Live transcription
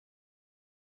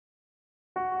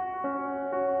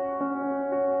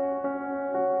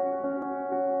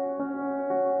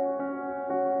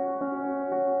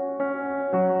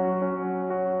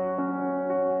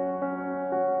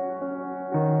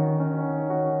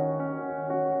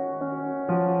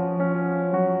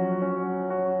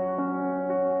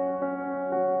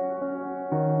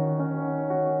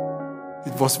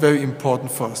was very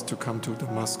important for us to come to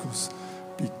Damascus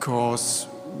because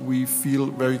we feel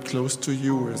very close to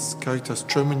you. As Caritas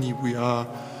Germany, we are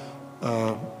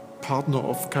a partner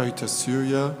of Caritas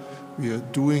Syria. We are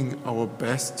doing our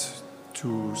best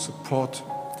to support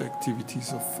the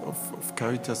activities of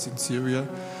Caritas in Syria,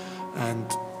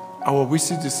 and our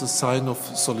visit is a sign of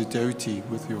solidarity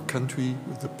with your country,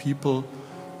 with the people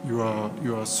you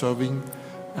are serving,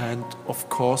 and of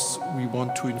course we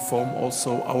want to inform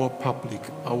also our public,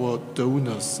 our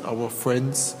donors, our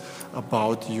friends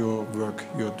about your work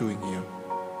you are doing here.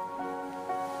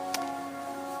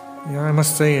 Yeah, I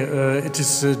must say it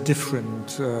is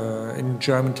different. In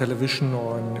German television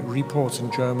or in reports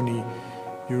in Germany,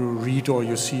 you read or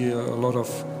you see a lot of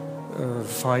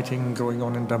fighting going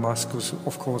on in Damascus,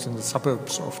 of course in the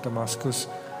suburbs of Damascus.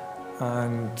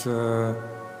 And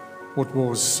what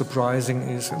was surprising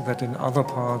is that in other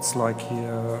parts, like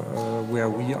here where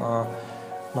we are,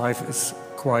 life is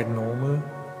quite normal.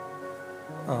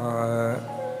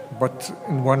 But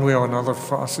in one way or another,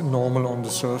 for us, normal on the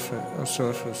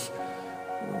surface.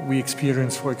 We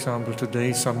experience, for example,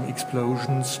 today some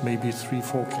explosions, maybe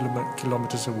 3-4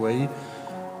 kilometers away.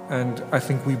 And I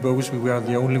think we were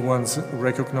the only ones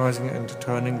recognizing and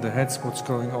turning the heads what's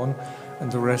going on.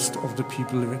 And the rest of the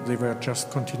people, they were just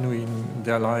continuing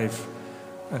their life.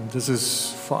 And this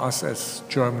is, for us as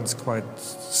Germans, quite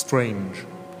strange.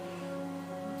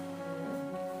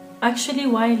 Actually,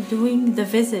 while doing the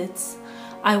visits,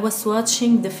 I was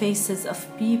watching the faces of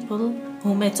people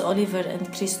who met Oliver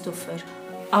and Christopher.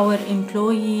 Our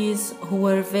employees who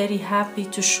were very happy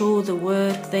to show the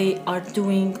work they are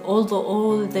doing, although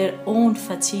all their own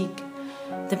fatigue.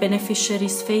 The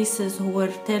beneficiaries' faces who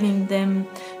were telling them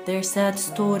their sad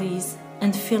stories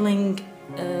and feeling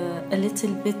a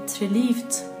little bit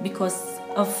relieved because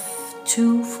of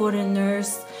 2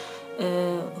 foreigners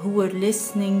who were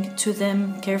listening to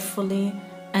them carefully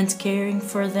and caring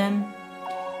for them.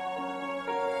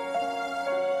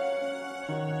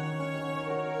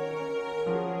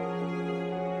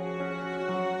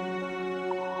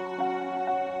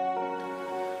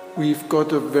 We've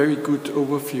got a very good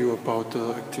overview about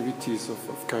the activities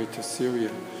of Caritas Syria.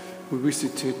 We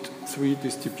visited 3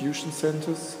 distribution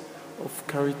centers of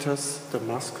Caritas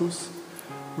Damascus.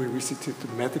 We visited the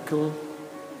medical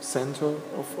center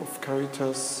of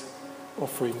Caritas,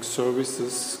 offering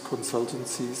services,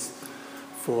 consultancies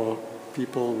for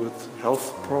people with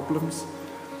health problems.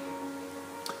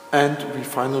 And we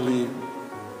finally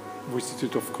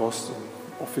visited, of course,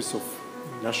 the office of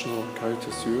National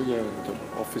Caritas Syria and the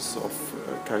office of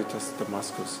Caritas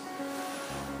Damascus.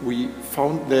 We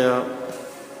found there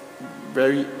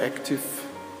very active,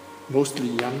 mostly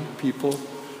young people,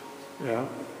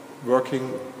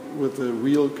 working with the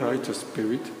real Caritas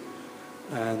spirit.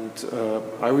 And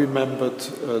I remembered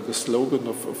the slogan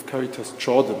of Caritas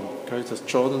Jordan. Caritas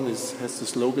Jordan has the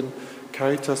slogan,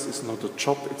 Caritas is not a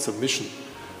job, it's a mission.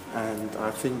 And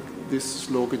I think this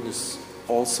slogan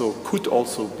could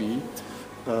also be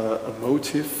a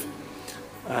motive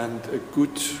and a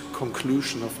good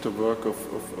conclusion of the work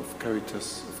of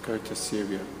Caritas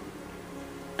Syria.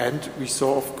 And we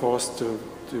saw, of course, the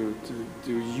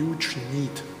huge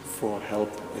need for help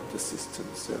and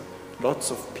assistance. Lots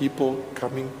of people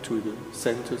coming to the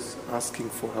centers, asking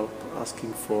for help,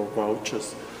 asking for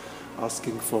vouchers,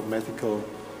 asking for medical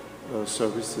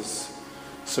services.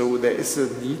 So there is a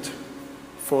need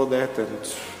for that,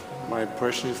 and my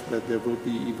impression is that there will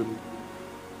be even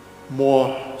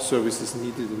more services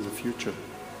needed in the future.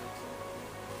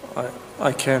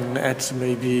 I can add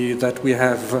maybe that we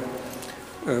have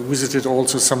visited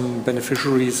also some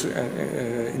beneficiaries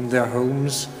in their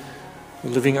homes,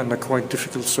 living under quite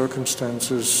difficult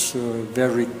circumstances,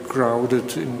 very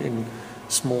crowded in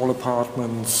small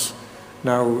apartments.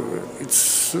 Now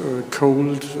it's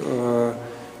cold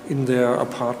in their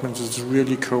apartments, it's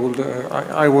really cold.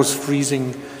 I was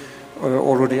freezing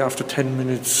already after 10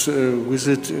 minutes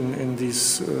visit in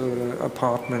these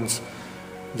apartments.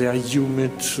 They are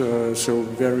humid, so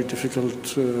very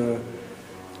difficult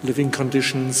living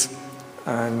conditions.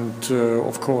 And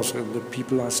of course the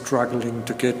people are struggling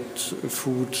to get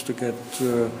food, to get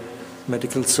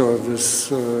medical service,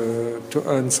 to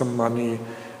earn some money,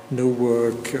 no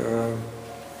work.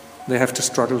 They have to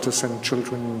struggle to send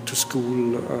children to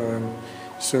school.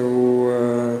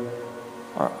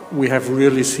 We have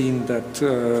really seen that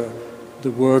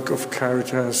the work of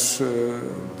Caritas,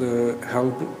 the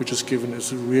help which is given,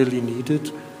 is really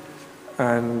needed,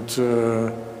 and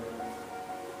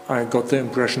I got the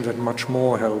impression that much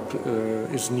more help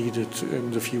is needed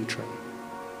in the future.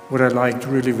 What I liked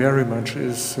really very much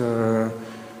is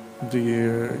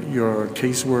your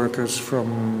caseworkers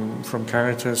from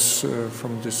Caritas,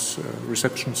 from this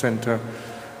reception center,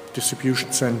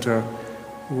 distribution center,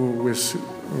 who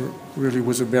really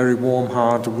was a very warm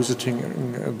heart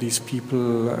visiting these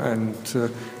people and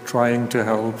trying to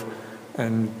help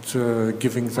and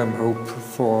giving them hope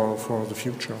for the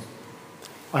future.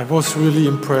 I was really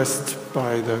impressed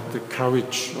by the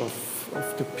courage of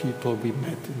the people we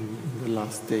met in the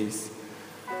last days.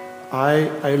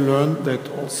 I learned that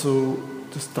also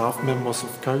the staff members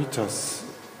of Caritas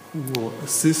who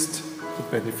assist the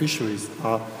beneficiaries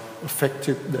are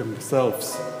affected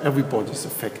themselves. Everybody's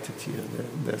affected here.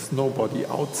 There's nobody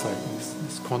outside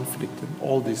this conflict and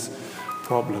all these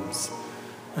problems.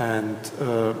 And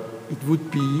it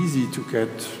would be easy to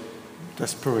get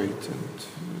desperate and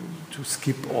to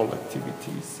skip all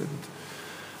activities.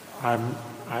 And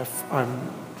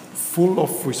I'm full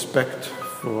of respect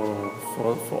for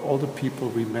all the people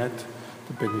we met,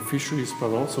 the beneficiaries,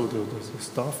 but also the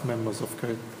staff members of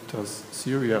Caritas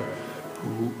Syria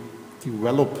who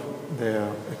develop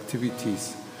their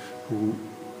activities, who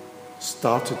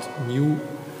started new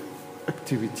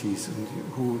activities and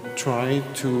who try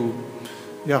to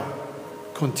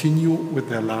continue with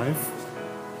their life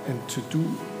and to do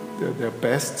their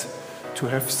best to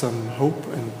have some hope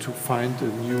and to find a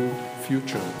new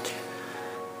future.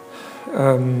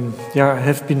 I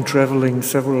have been traveling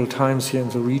several times here in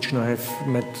the region. I have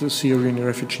met Syrian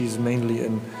refugees mainly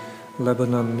in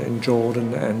Lebanon, in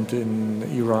Jordan and in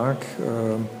Iraq.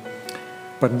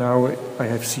 But now I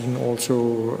have seen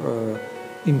also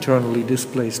internally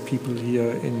displaced people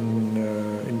here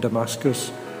in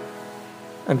Damascus.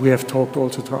 And we have talked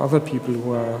also to other people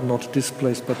who are not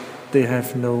displaced, but they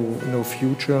have no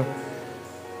future.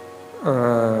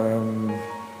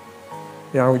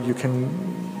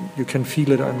 You can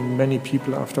feel it on many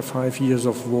people after 5 years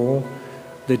of war.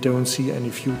 They don't see any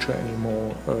future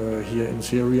anymore here in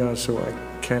Syria, so I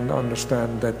can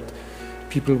understand that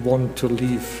people want to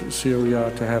leave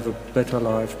Syria to have a better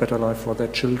life for their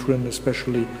children,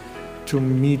 especially to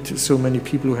meet so many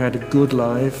people who had a good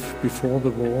life before the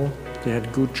war. They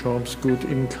had good jobs, good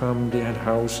income, they had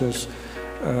houses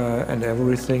and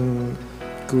everything,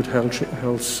 good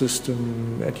health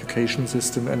system, education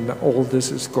system, and all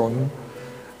this is gone.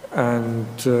 And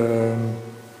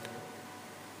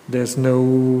there's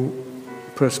no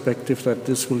perspective that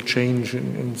this will change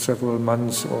in several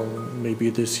months or maybe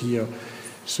this year.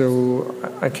 So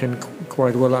I can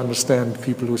quite well understand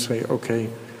people who say, okay,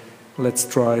 let's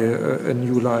try a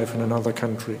new life in another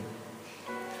country.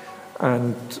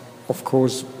 And of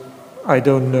course, I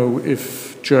don't know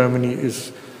if Germany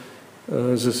is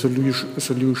the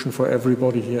solution for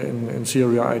everybody here in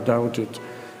Syria. I doubt it.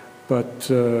 But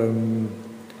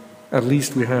at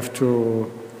least we have to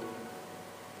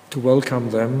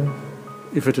welcome them,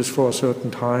 if it is for a certain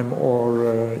time,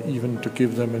 or even to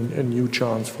give them a new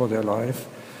chance for their life.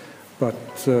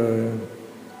 But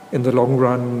in the long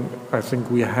run, I think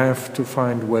we have to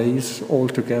find ways all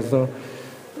together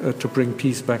to bring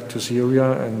peace back to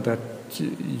Syria, and that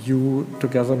you,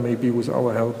 together maybe with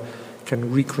our help,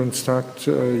 can reconstruct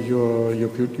your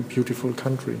beautiful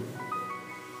country.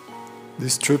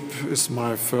 This trip is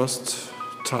my first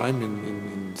time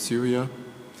in Syria,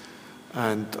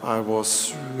 and I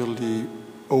was really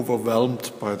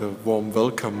overwhelmed by the warm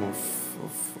welcome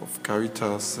of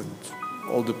Caritas and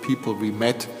all the people we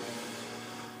met.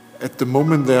 At the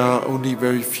moment there are only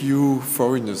very few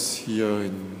foreigners here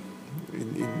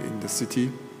in the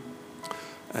city,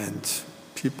 and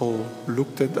people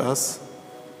looked at us.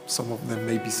 Some of them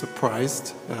may be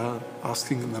surprised,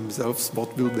 asking themselves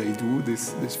what will they do,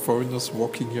 these foreigners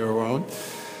walking here around.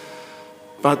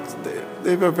 But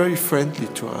they were very friendly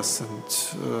to us, and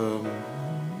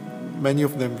many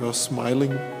of them were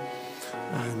smiling.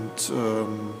 And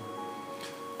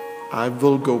I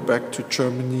will go back to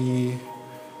Germany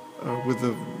with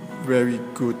a very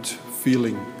good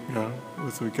feeling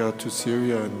with regard to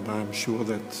Syria, and I'm sure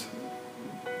that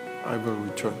I will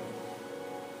return.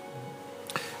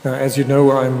 As you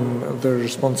know, I'm the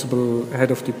responsible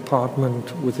head of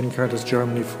department within Caritas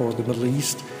Germany for the Middle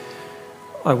East.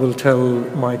 I will tell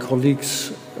my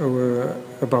colleagues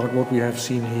about what we have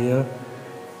seen here.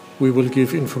 We will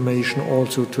give information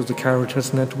also to the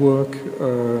Caritas network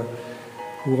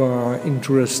who are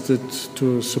interested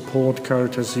to support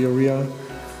Caritas Syria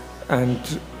and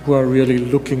who are really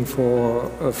looking for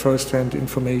first-hand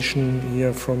information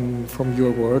here from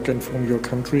your work and from your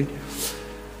country.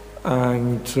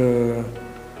 And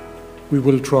we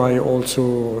will try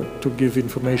also to give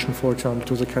information, for example,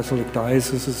 to the Catholic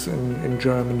dioceses in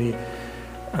Germany.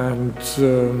 And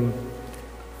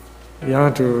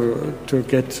to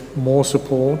get more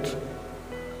support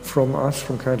from us,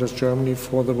 from Caritas Germany,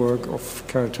 for the work of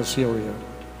Caritas Syria.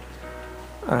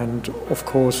 And of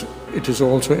course, it is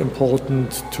also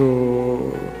important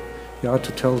to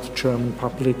tell the German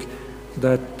public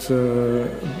that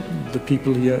the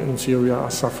people here in Syria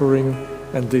are suffering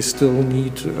and they still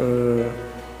need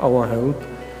our help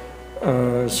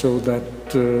so that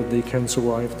they can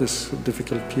survive this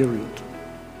difficult period.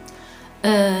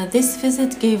 This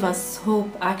visit gave us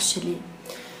hope, actually.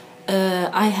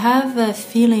 I have a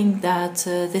feeling that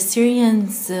the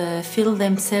Syrians feel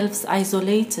themselves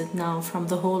isolated now from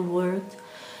the whole world.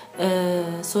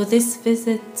 So this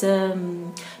visit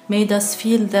made us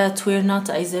feel that we're not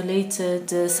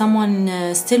isolated.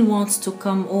 Someone still wants to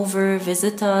come over,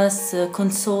 visit us,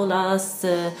 console us,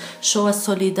 show us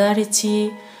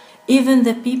solidarity. Even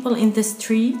the people in the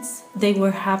streets, they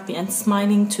were happy and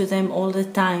smiling to them all the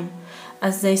time,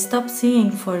 as they stopped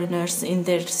seeing foreigners in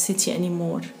their city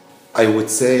anymore. I would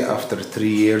say after 3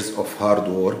 years of hard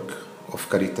work of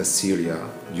Caritas Syria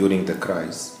during the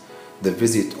crisis, the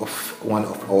visit of one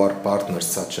of our partners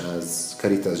such as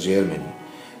Caritas Germany,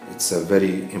 it's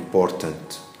very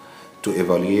important to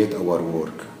evaluate our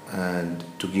work and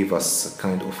to give us a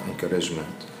kind of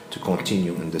encouragement to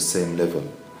continue in the same level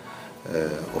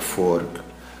of work.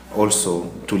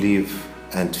 Also to live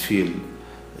and feel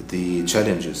the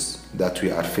challenges that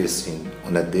we are facing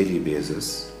on a daily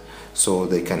basis, so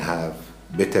they can have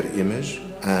better image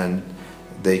and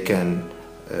they can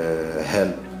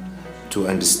help to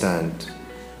understand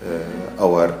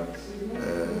our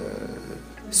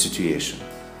situation.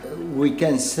 We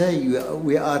can say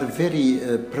we are very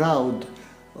proud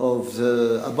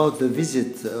about the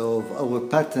visit of our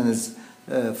partners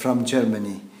from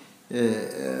Germany.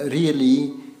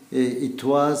 Really, it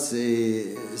was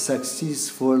a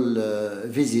successful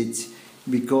visit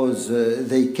because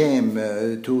they came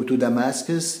to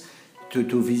Damascus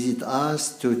to visit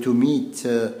us, to meet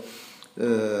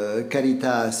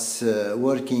Caritas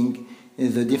working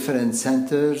in the different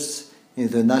centers, in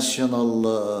the national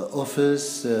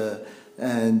office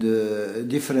and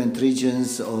different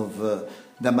regions of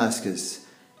Damascus.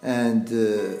 And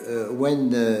when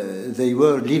they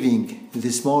were leaving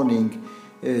this morning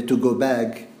to go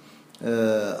back,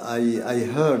 I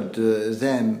heard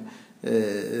them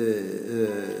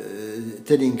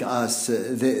telling us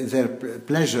their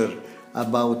pleasure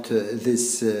about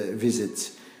this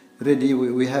visit. Really,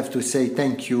 we have to say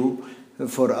thank you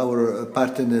for our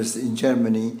partners in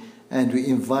Germany, and we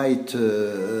invite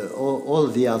all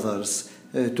the others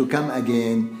to come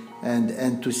again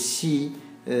and to see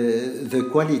the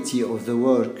quality of the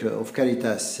work of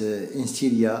Caritas in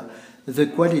Syria, the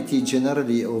quality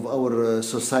generally of our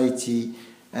society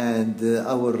and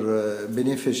our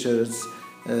beneficiaries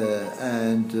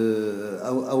and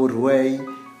our way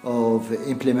of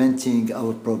implementing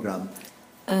our program.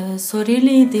 So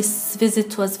really this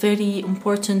visit was very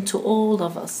important to all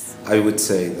of us. I would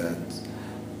say that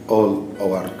all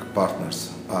our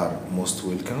partners are most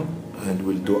welcome and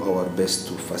will do our best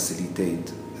to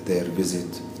facilitate their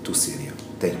visit to Syria.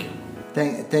 Thank you.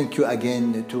 Thank you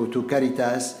again to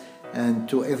Caritas and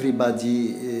to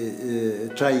everybody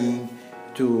trying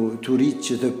to reach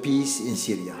the peace in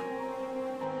Syria.